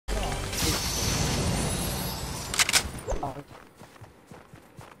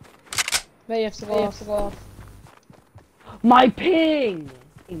Wait, you have to go off. My ping!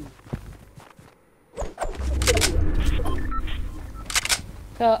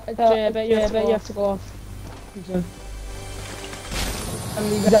 Jay, I bet you have to go off. Okay. I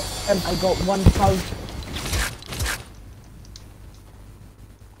got 1,000.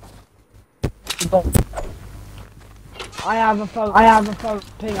 I have a phone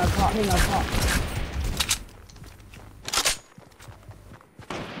ping, I can't.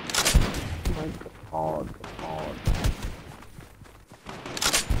 Oh my god.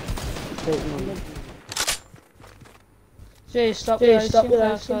 Jay, stop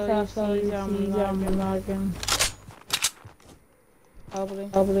lagging.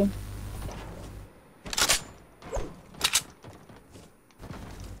 Probably.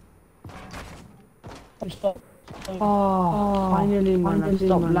 Oh, finally man, I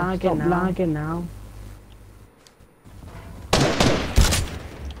stopped lagging now.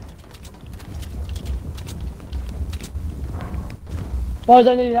 Boys,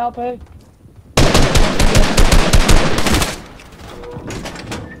 I need help here.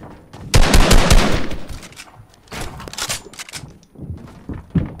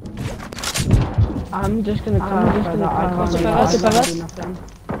 I'm just gonna clarify that I can't do nothing.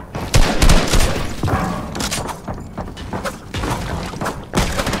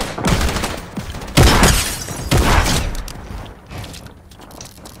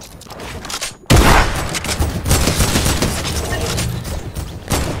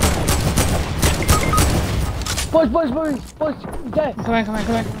 Boys, there. Come on.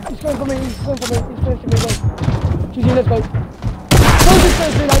 He's going for me, he's going for me, wait. GG, let's go. Don't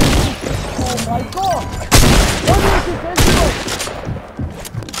defend me like this. Oh my god! What is defensible?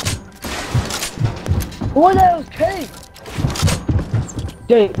 What else, Kate?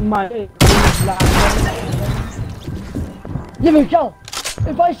 Yeah, but Cal,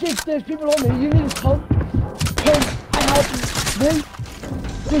 if I see there's people on me, you need to come and help me.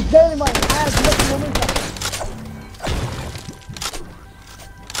 Just bear in mind, I have nothing on me.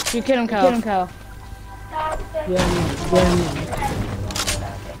 You kill him, Cal. Yeah.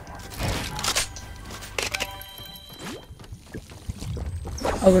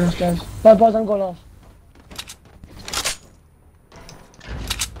 I'll go downstairs. Bye, boys, I'm going off.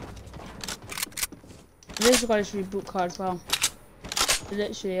 This guy's reboot card as well. I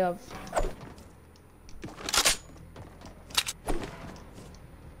literally have.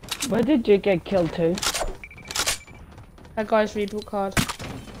 Where did you get killed to? That guy's reboot card.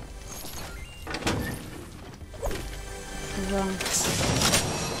 Wrong.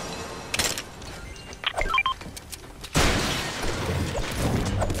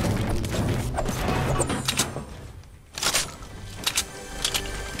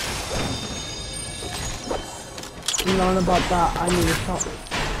 None about that, I need a shot.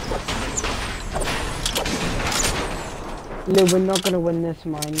 Lou, we're not gonna win this,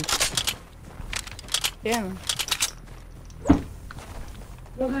 mind. Yeah.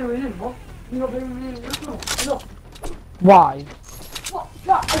 You're gonna win it, what? You're not gonna win it, no. Why? What?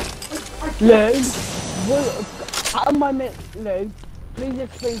 Lou, out of my minute, Lou, please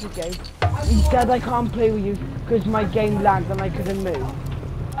explain to Jay. He said I can't play with you because my game lagged and I couldn't move.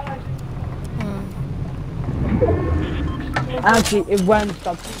 Actually, when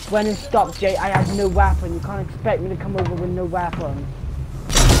it stopped, Jay, I had no weapon. You can't expect me to come over with no weapon.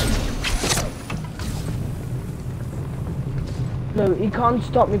 No, he can't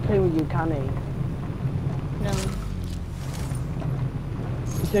stop me playing with you, can he? No.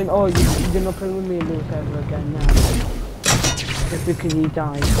 He's saying, oh, you're not playing with me in Lewis ever again now. Just because he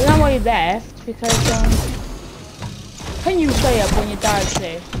died. You know why you left? Because, can you stay up when you die,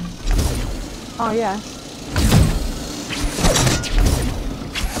 too? Oh, yeah.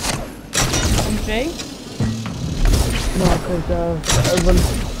 Jay? No,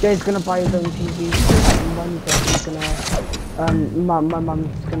 because Jay's gonna buy his own TV and one day he's gonna my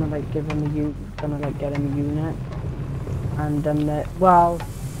mum's gonna like give him get him a unit. And well,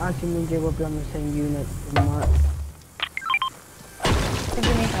 actually me and Jay will be on the same unit in March. What do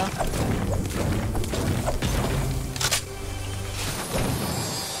you need help?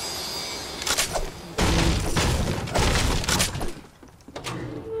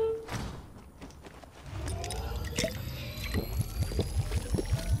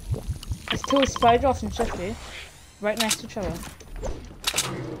 Two spider off in Sheffield, right next to each other.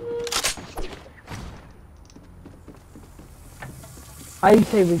 I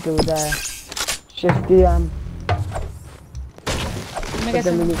say we go there. Just the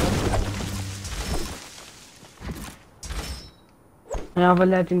I have a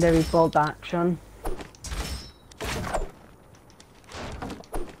legendary bolt action.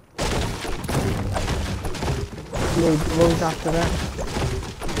 Lou, the road's after that.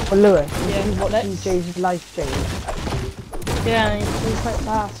 Oh, Lewis, Yeah, you watching let's- Jay's live stream? Yeah, he's quite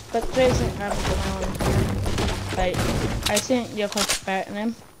fast, but Jason hasn't been on. Like, I think you're quite better than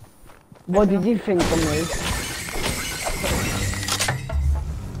him. What did you think of me?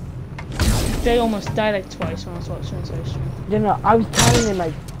 Jay almost died like twice when I was watching his live stream. You know, I was telling him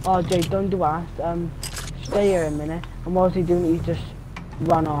like, oh Jay, don't do that. Stay here a minute. And what was he doing? He just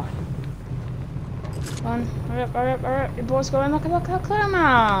run off. Come on, hurry up, hurry up, hurry up. Your boy's going, look, look, look, come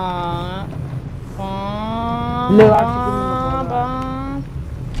on. Lou, actually give me my ball.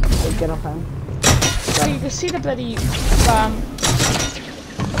 Bum. Get off him. So you can see the bloody, look at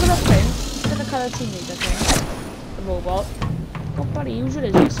that thing. Look at the colour teenager thing. The robot. What bloody huge it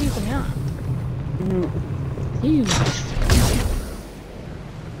is, you can see from here. Huge.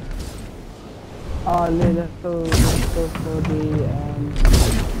 Oh, Lou, let's go for the,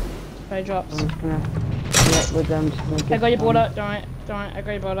 Spray drops. I'm just gonna, yeah, with them, just gonna I get got your some. border, don't worry, I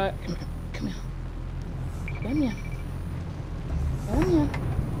got your border. Come here. Come here. Come here.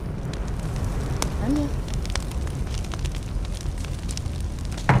 Come here.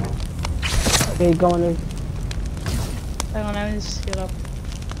 Okay, go on, Lou. Hang on, let me just get up.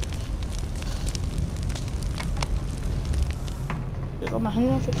 I got my hand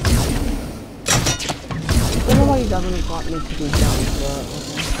off it. I don't know why he doesn't got me to do down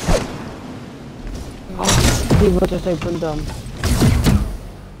Oh, people just opened them.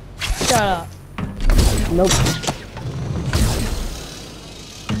 Shut up. Nope.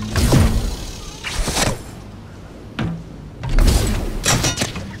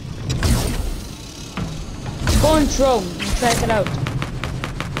 Go on Chrome and check it out.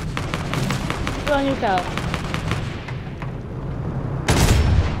 Go on your cow.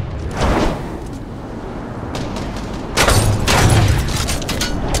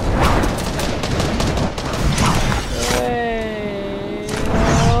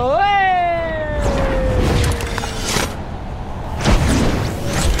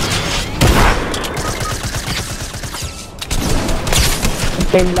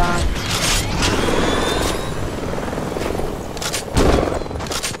 Game lag.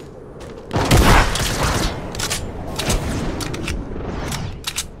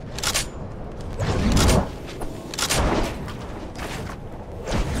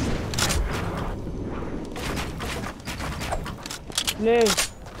 Lou,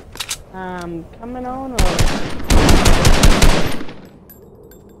 coming on or?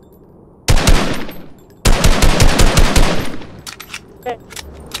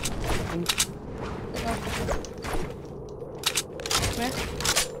 Where?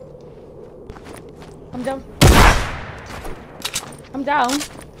 I'm down. I'm down.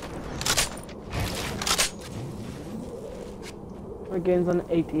 My game's on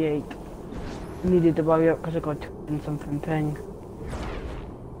 88. I needed to buy up because I got in something thing.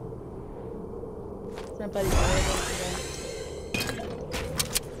 Somebody today.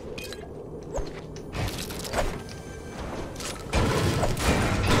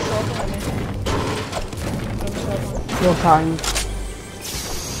 What kind?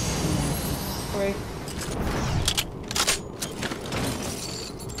 Great.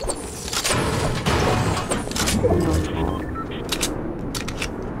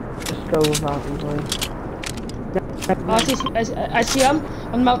 Just go without them, please. Oh, I see him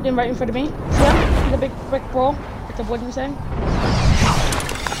on the mountain right in front of me. See him? The big brick wall with the wooden thing.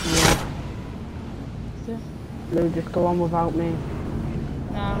 Yeah. See him? Lou, just go on without me.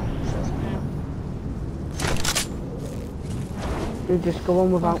 No. Lou, just go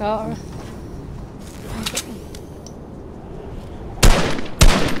on without me.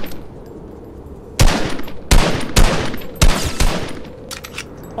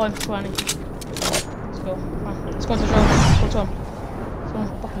 Oh, I'm 20. Let's go. Come on. Let's go to the drone. Go to him.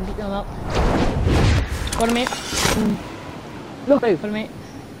 Someone fucking beat them up. Go to me. Look, Lou. Go to me.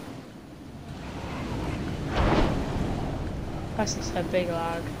 That's just a big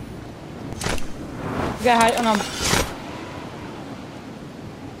lag. Get height on him.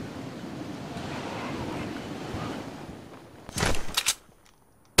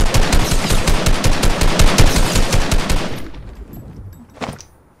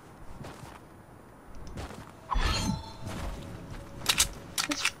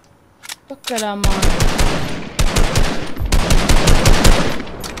 Look at him, man.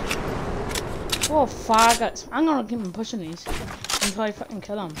 Oh, faggots. I'm gonna keep him pushing these until I fucking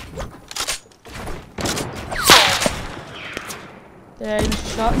kill him. There,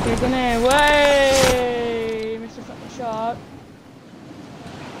 Mr. Shot, you're gonna way, Mr. Fucking Shot.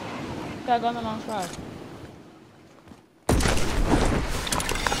 Yeah, I got on the long stride.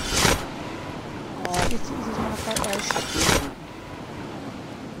 Oh, It's easy to wanna fight, guys.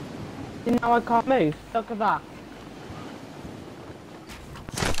 You know I can't move. Look at that.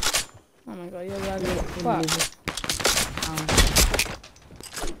 Oh my god, you're lagging. Fuck.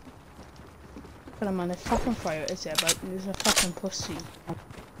 Look at him, man, they fucking fire is there, but there's a fucking pussy.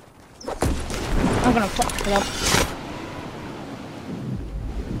 I'm gonna fuck it up.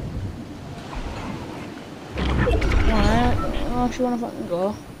 Come on, I actually wanna fucking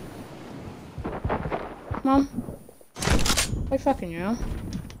go. Come on. Why fucking you?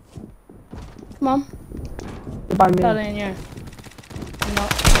 Come on. By me. Get in here. I'm not.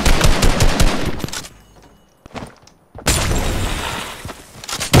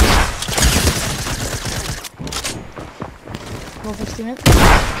 Go for steam it.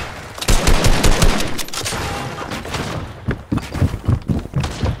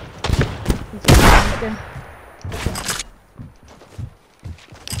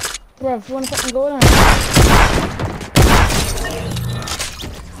 Bro, if you wanna fucking go then.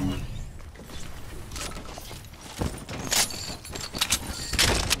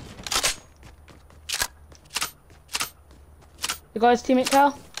 You got his teammate,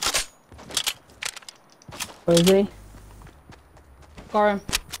 Cal? Where is he? Got him.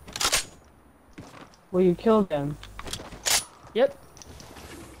 Well, you killed him. Yep.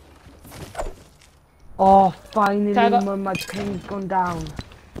 Oh, finally, Can I go- when my ping's gone down.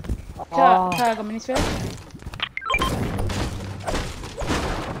 Cal, Oh, I got minisphere?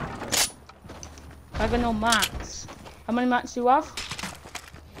 I got no mats. How many mats do you have?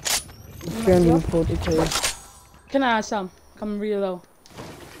 342. Can I have some? Come real low.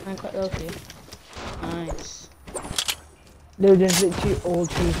 I'm quite low for you. Nice. Dude, there's literally all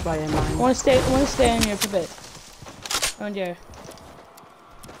trees by in mine. I wanna stay in here for a bit. Around here.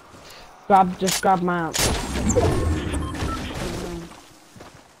 Just grab my out.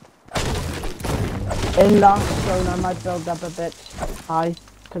 In last zone, I might build up a bit high,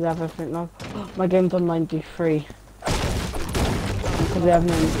 because I have everything now. My game's on 93. Because I have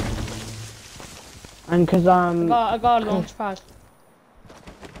no... And because I got a launch pad.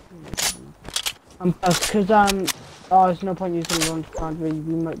 oh, there's no point using launch pad. We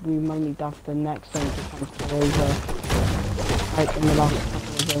might need that for the next zone to transfer over. Like in the last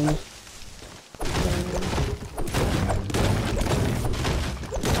couple of zones.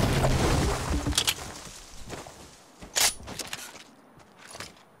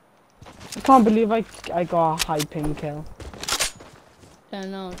 I can't believe I got a high ping kill. Yeah,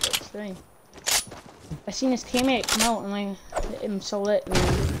 no, it's insane. I seen his teammate come out and I hit him so lit. And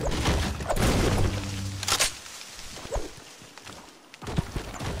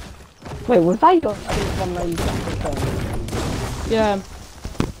Wait, was I got from the yeah.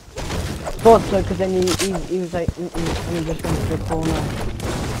 Thought so, because then he was like, and he just went to the corner.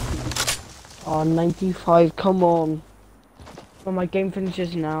 Oh, 95, come on. When my game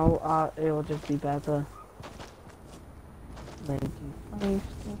finishes now, it'll just be better. 95.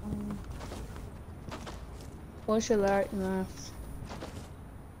 What's your right and left?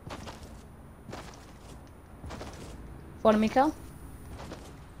 Follow me, Cal?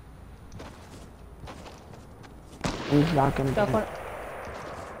 He's not gonna Cal, get follow. it.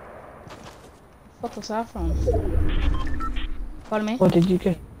 What was that from? Follow me. What did you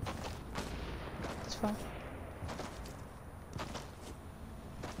get? It's fine.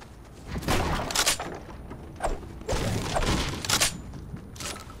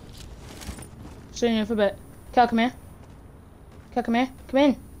 Stay in here for a bit. Cal, come here. Cal, come here. Come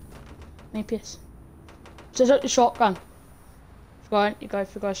in. Make peace. Just out the shotgun. You guys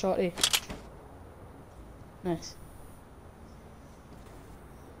forgot a shotty. Nice.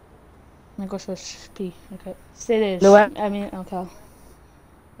 I go for P. Okay. Stay there. No way. I mean, okay.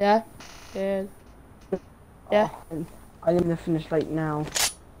 Yeah? Yeah. Yeah? Oh, I didn't finish like now.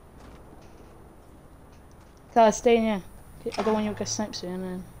 Cal, stay in here. I don't want you to get sniped soon and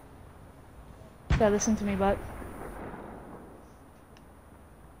then. Cal, listen to me, bud.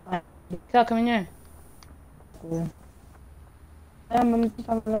 Cal, come in here. Yeah. I'm just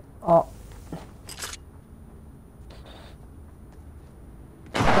having a look. Oh.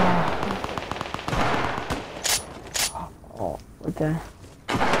 Oh, okay.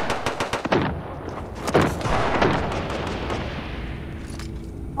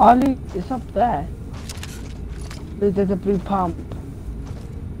 Ollie, it's up there. There's a blue pump.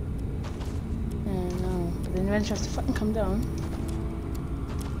 Yeah, no. But then eventually has to fucking come down.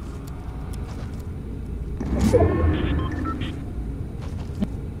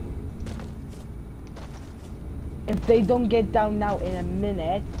 If they don't get down now in a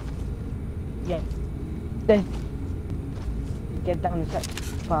minute, yeah, they get down in a sec.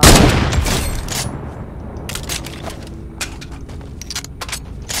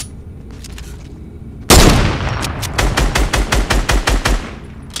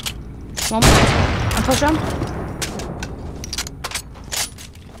 Come on. And push him.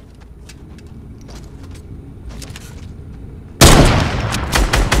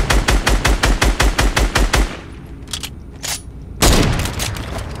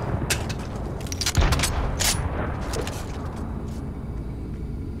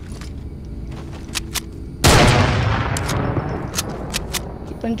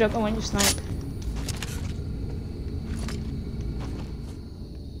 Keep on jumping when you snipe.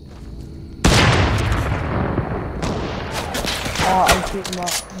 Oh, I shoot him up.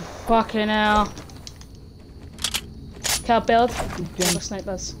 Fucking hell. Can't build. Jump. Go snipe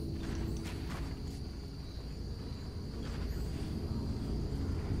us.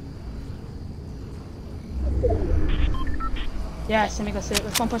 Yeah, see me go see it.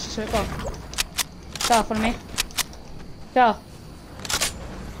 Let's go and push the circle. Go, follow me. Go.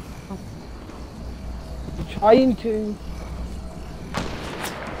 Trying to.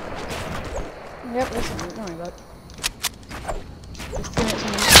 Yep, listen, don't worry about it. Just 2 minutes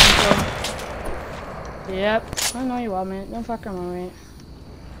on the Yep, I know you are, mate. Don't fuck around, mate.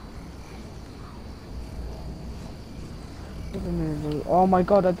 Oh my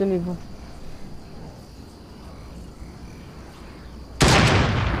god, I didn't even.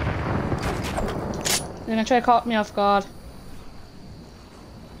 They're gonna try to caught me off guard.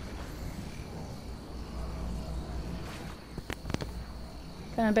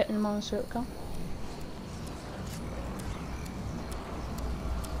 Kind of bit in the moment circle.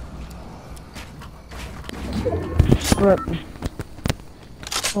 Rip.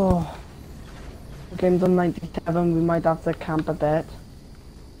 Oh. Game's on 97, we might have to camp a bit.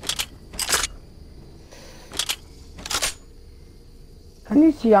 Can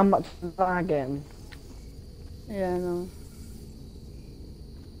you see how much lagging? Yeah, I know.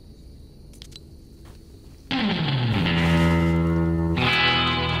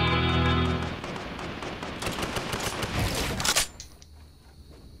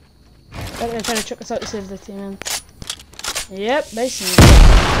 They're gonna try to trick us out to save the team in. Yep, basically.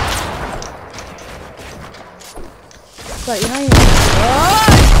 But you know you.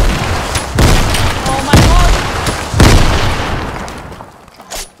 Oh my god!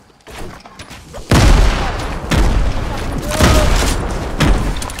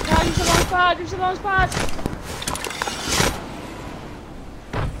 No, use the launch pad, use the launch pad!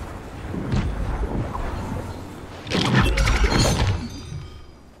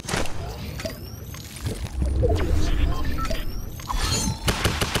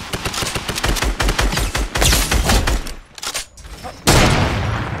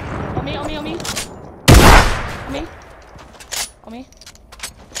 On me.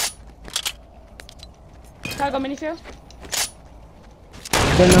 Can I go mini field?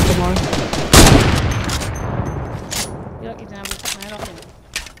 Then nothing more. You're lucky to have put my head off him.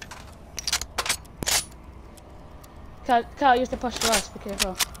 Carl, use the push for us, be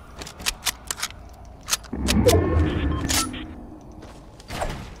careful.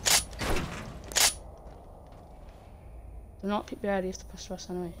 Do not keep your head, use the push for us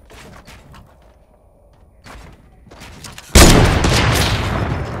anyway.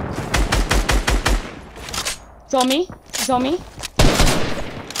 It's on me. It's on me.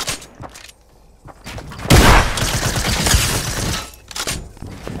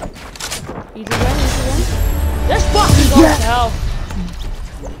 Easy win, easy win. Let's fucking go to hell.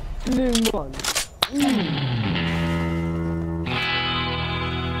 Blue one.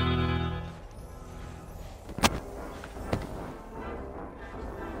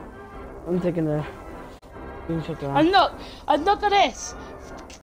 I'm taking a screenshot of that. And look at this.